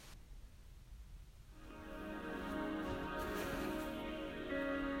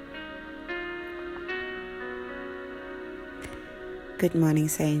Good morning,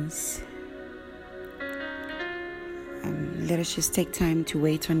 saints. Let us just take time to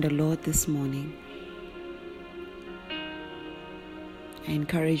wait on the Lord this morning. I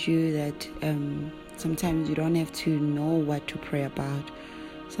encourage you that sometimes you don't have to know what to pray about.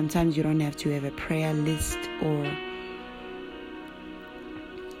 Sometimes you don't have to have a prayer list or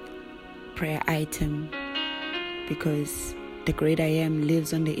prayer item, because the great I am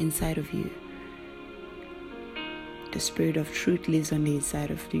lives on the inside of you. The Spirit of truth lives on the inside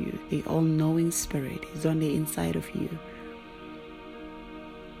of you. The all-knowing Spirit is on the inside of you.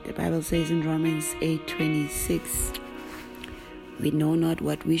 The Bible says in Romans 8:26, we know not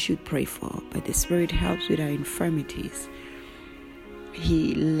what we should pray for, but the Spirit helps with our infirmities.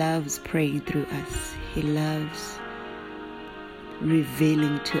 He loves praying through us. He loves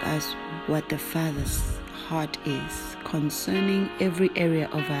revealing to us what the Father's heart is concerning every area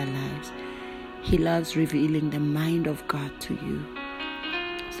of our lives. He loves revealing the mind of God to you.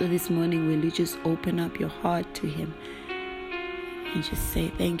 So this morning, will you just open up your heart to Him and just say,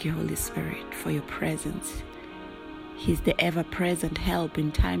 thank you, Holy Spirit, for your presence. He's the ever-present help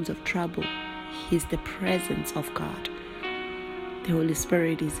in times of trouble. He's the presence of God. The Holy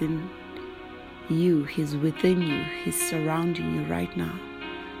Spirit is in you. He's within you. He's surrounding you right now.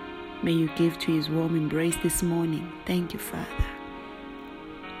 May you give to His warm embrace this morning. Thank you, Father.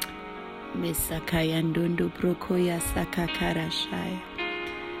 Mesakaya ndondo brokoya sakakarashaya.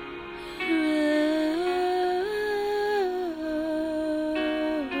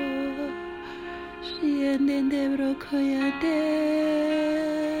 Shiendende brokoya de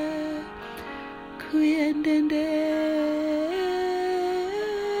kuyendende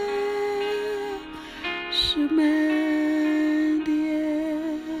shumandie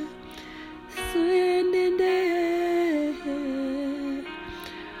suyendende.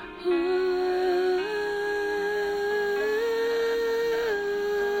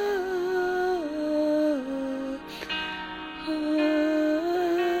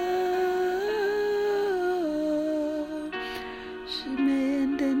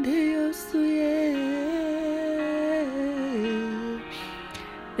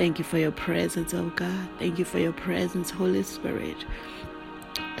 Thank you for your presence, oh God. Thank you for your presence, Holy Spirit.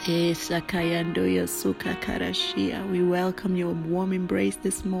 We welcome your warm embrace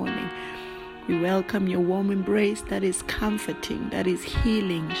this morning. We welcome your warm embrace that is comforting, that is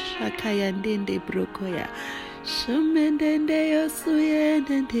healing. Shakayandende brokoya. Shumendende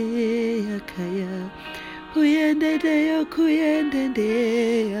yosuyendende yakaya. Huyendende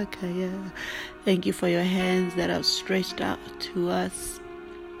yokuyendende yakaya. Thank you for your hands that are stretched out to us,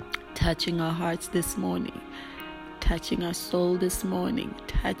 touching our hearts this morning, touching our soul this morning,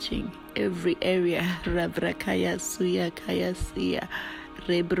 touching every area. Rabrakaya suya kaya siya,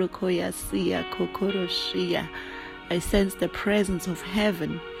 rebrokoya siya kokoroshia. I sense the presence of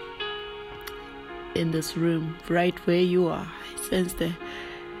heaven in this room, right where you are. I sense the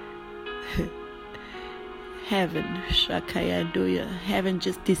heaven, Shakaya Doya. Heaven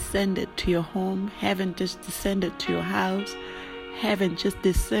just descended to your home. Heaven just descended to your house. Heaven just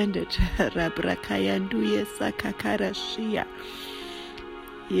descended. Rabrakayanduye sakakarashia.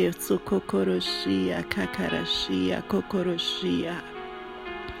 Yesu kokoroshia kakarashia kokoroshia.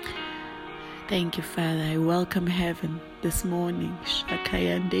 Thank you, Father. I welcome heaven this morning.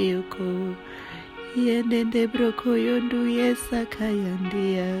 Shakayandeyoko. Yendende brokoyonduye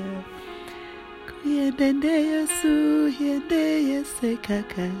sakayandia. Kuyendende yesu yendeye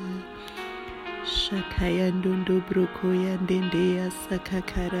sekaka. Shakaya ndondo broko ya ndende ya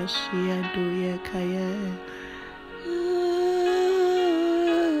sakakarashi ya ndo ya kaya.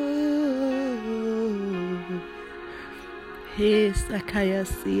 He sakaya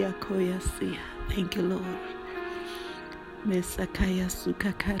siya koya siya. Thank you, Lord. Mesakaya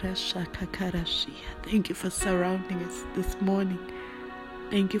sukakara shakakarashia. Thank you for surrounding us this morning.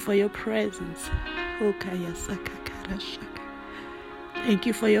 Thank you for your presence. Okaya sakakara shaka. Thank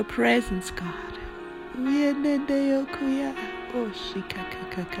you for your presence, God.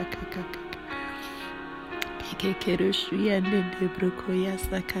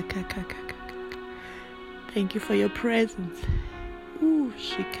 Thank you for your presence.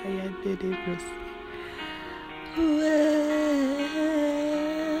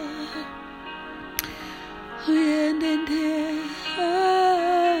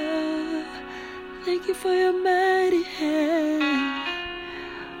 Thank you for your mighty hand.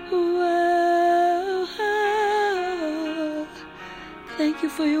 Thank you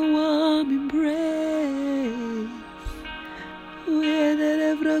for your warm embrace.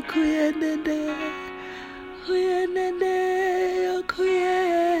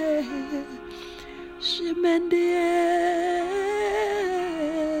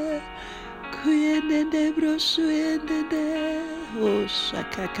 Oh,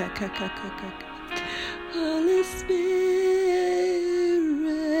 shakakakakakaka. Holy Spirit.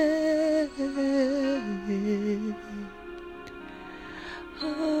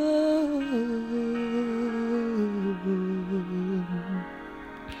 Oh,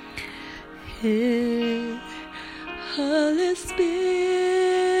 hey, Holy Spirit.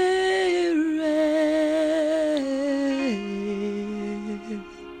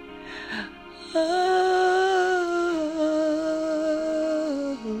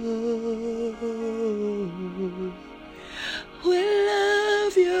 We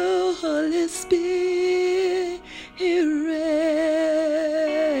love you, Holy Spirit.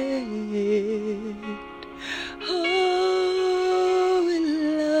 Oh, we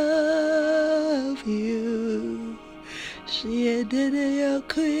love you.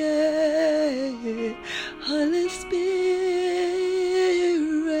 Holy Spirit.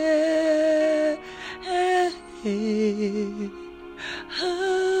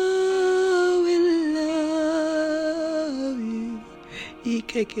 Oh, we love you. You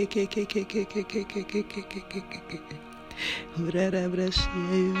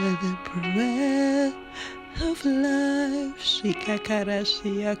are the breath of life.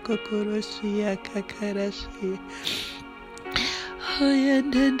 Shikakarashia kokoroshia kakarashia.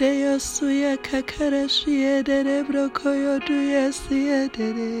 Oyendende yosuya kakarashia dere brokoyo duyasia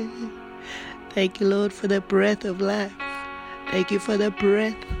dere. Thank you, Lord, for the breath of life. Thank you for the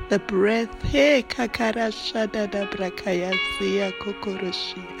breath. Hey, kakarashada da brakayasia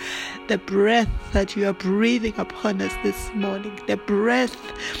kokoroshia. The breath that you are breathing upon us this morning. The breath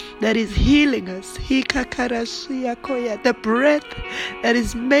that is healing us. He kakarashia koya. The breath that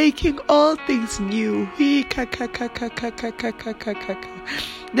is making all things new. He kakakakakakakakakaka.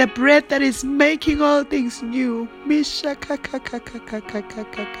 The breath that is making all things new. Misha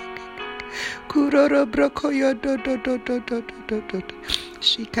kakakakakakakakaka. Kuroro brokoyo do do do do do do do do.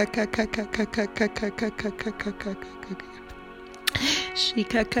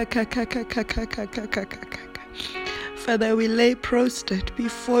 Father, we lay prostrate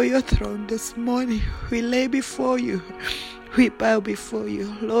before your throne this morning. We lay before you. We bow before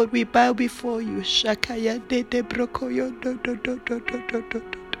you. Lord, we bow before you. Shakaya de de brokoyo do do do do do do do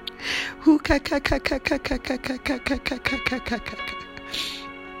do.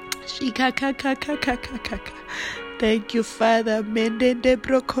 Thank you, Father.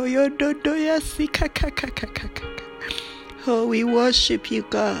 Oh, we worship you,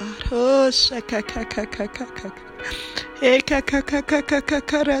 God. Oh, shakakakakakaka.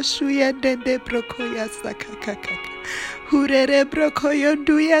 Ekakakakakakakara dende brokoya sakakaka. Hurere brokoyo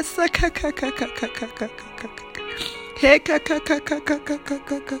nduya sakakakakakakaka.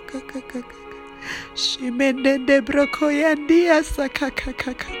 Ekakakakakakakakaka. Shimendende brokoya ndia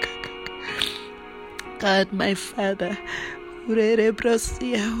sakakakakaka. God, my Father,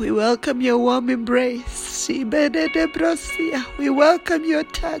 we welcome your warm embrace. We welcome your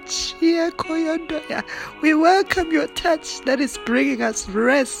touch. We welcome your touch that is bringing us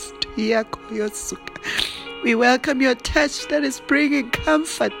rest. We welcome your touch that is bringing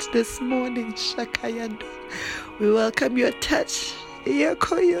comfort this morning. We welcome your touch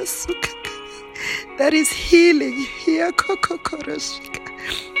that is healing.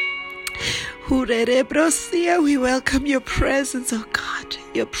 We welcome your presence, oh God.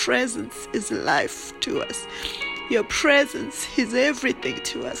 Your presence is life to us. Your presence is everything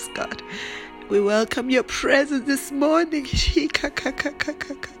to us, God. We welcome your presence this morning.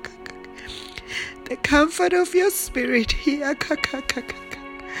 The comfort of your spirit.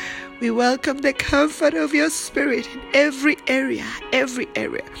 We welcome the comfort of your spirit in every area.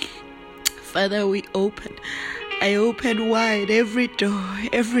 Father, I open wide every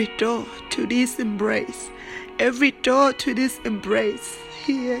door to this embrace. Every door to this embrace.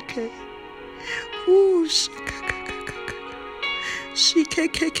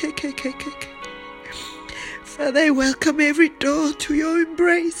 Father, I welcome every door to your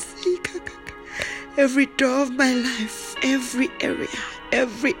embrace. Every door of my life, every area,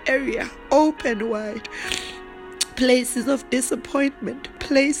 open wide. Places of disappointment,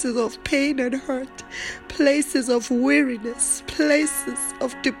 places of pain and hurt, places of weariness, places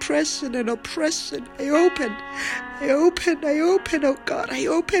of depression and oppression. I open, oh God, I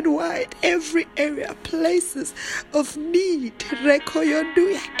open wide every area, places of need.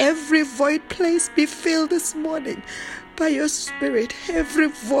 Every void place be filled this morning by your spirit. Every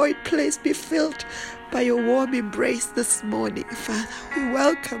void place be filled by your warm embrace this morning. Father, we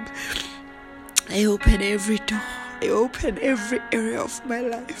welcome. I open every door. I open every area of my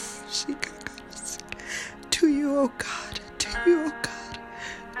life to you, oh God, to you, oh God,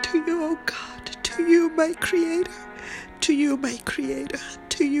 to you, oh God, to to you, my Creator, to you, my Creator,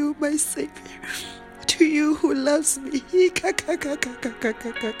 to you, my Savior, to you who loves me.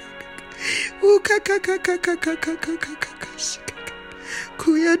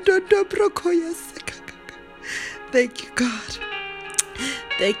 Thank you, God.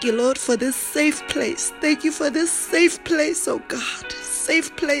 Thank you, Lord, for this safe place. Thank you for this safe place, oh God.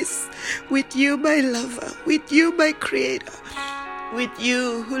 Safe place with you, my lover, with you, my Creator, with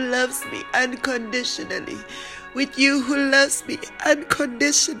you who loves me unconditionally, with you who loves me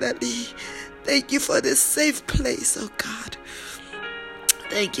unconditionally. Thank you for this safe place, oh God.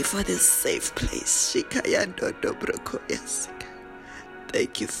 Thank you for this safe place.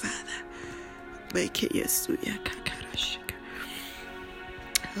 Thank you, Father. Make it Yesuya Kakarashika.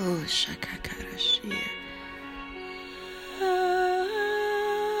 Oh, Shakakarashia.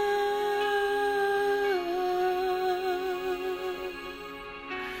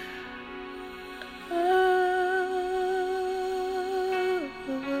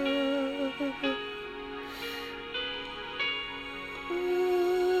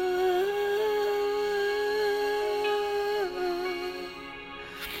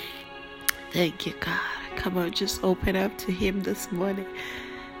 Thank you, God. Come on, just open up to Him this morning.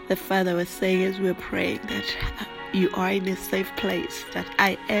 The Father was saying as we're praying that you are in a safe place, that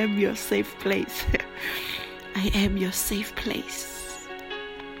I am your safe place. I am your safe place.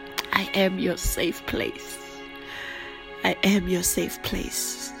 I am your safe place. I am your safe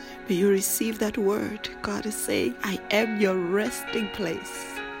place. May you receive that word. God is saying, I am your resting place.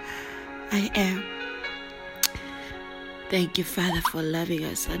 I am. Thank you, Father, for loving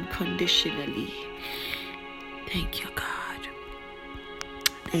us unconditionally. Thank you, God.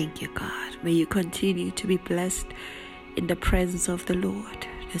 Thank you, God. May you continue to be blessed in the presence of the Lord.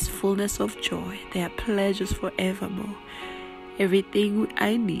 There's fullness of joy. There are pleasures forevermore. Everything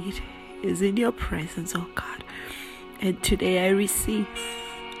I need is in your presence, oh God. And today I receive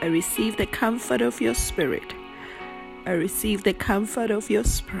the comfort of your spirit. I receive the comfort of your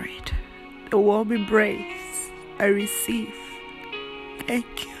spirit. The warm embrace I receive.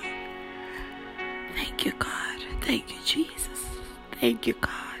 Thank you. Thank you, God. Thank you, Jesus. Thank you,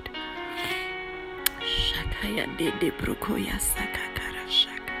 God.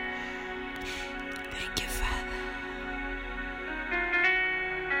 Thank you, Father.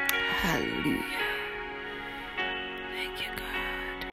 Hallelujah.